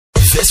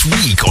This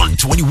week on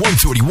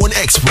 2131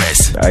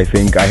 Express. I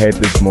think I heard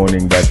this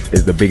morning that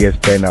is the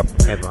biggest turn-up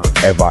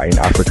ever in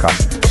Africa,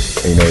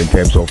 you know, in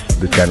terms of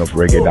this kind of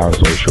reggae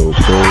dancehall show.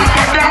 So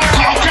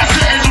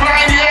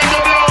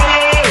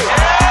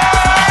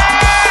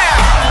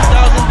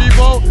 1,000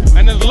 people,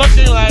 and it's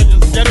looking like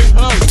it's getting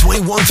close.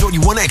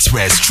 2131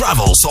 Express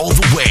travels all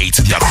the way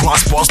to the Accra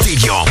Sports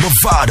Stadium,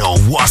 Mavado,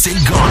 was in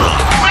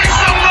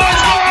Ghana.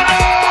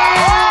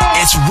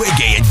 It's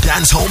reggae and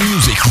dancehall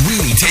music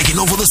really taking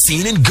over the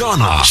scene in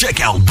Ghana.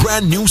 Check out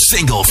brand new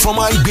single from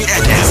IB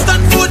Edem.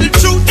 Stand for the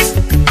truth.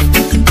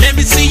 Let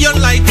me see your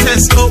light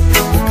test up.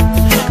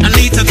 I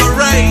need to go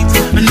right.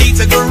 I need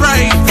to go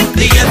right.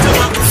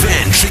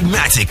 Then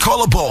Trigmatic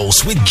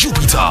Collarballs with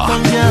Jupiter.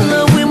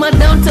 Love with my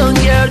downtown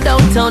girl,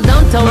 downtown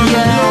girl.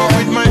 Love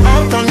with my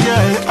uptown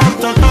girl,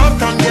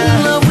 uptown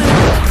girl. Love with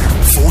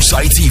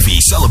Foresight TV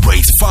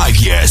celebrates 5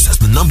 years as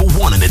the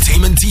 #1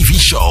 entertainment TV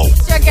show.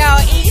 It's your girl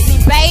Easy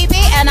Baby,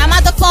 and I'm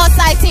at the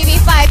Foresight TV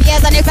 5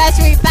 years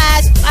anniversary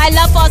bash. I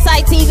love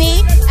Foresight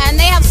TV, and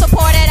they have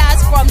supported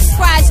us from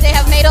scratch. They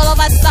have made all of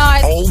us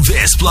stars. All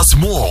this plus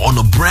more on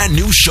a brand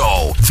new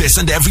show. This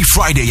and every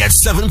Friday at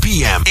 7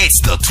 p.m. It's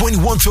the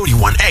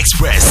 2131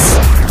 Express.